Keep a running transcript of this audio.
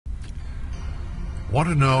Want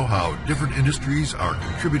to know how different industries are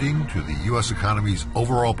contributing to the U.S. economy's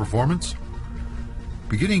overall performance?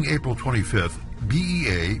 Beginning April 25th,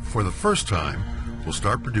 BEA, for the first time, will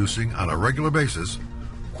start producing on a regular basis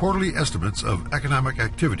quarterly estimates of economic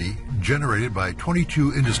activity generated by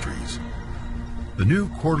 22 industries. The new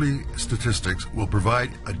quarterly statistics will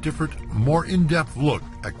provide a different, more in-depth look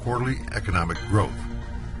at quarterly economic growth.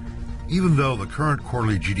 Even though the current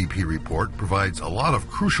quarterly GDP report provides a lot of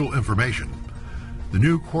crucial information, the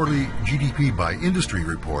new quarterly GDP by industry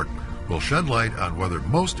report will shed light on whether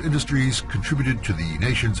most industries contributed to the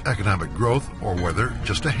nation's economic growth or whether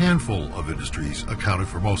just a handful of industries accounted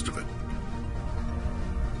for most of it.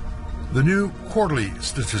 The new quarterly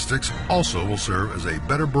statistics also will serve as a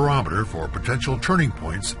better barometer for potential turning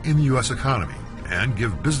points in the U.S. economy and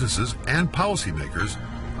give businesses and policymakers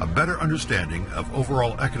a better understanding of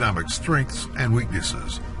overall economic strengths and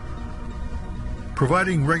weaknesses.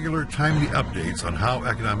 Providing regular, timely updates on how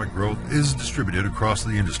economic growth is distributed across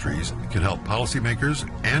the industries can help policymakers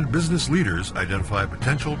and business leaders identify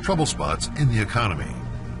potential trouble spots in the economy.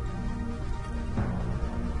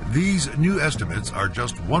 These new estimates are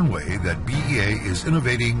just one way that BEA is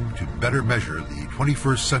innovating to better measure the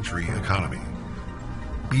 21st century economy.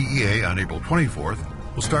 BEA on April 24th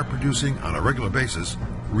will start producing on a regular basis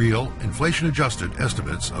real, inflation-adjusted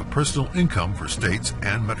estimates of personal income for states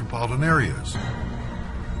and metropolitan areas.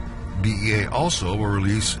 BEA also will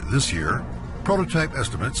release this year prototype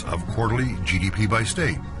estimates of quarterly GDP by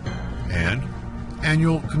state and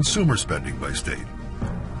annual consumer spending by state.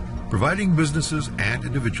 Providing businesses and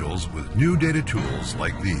individuals with new data tools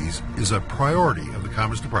like these is a priority of the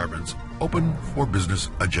Commerce Department's Open for Business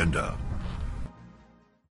agenda.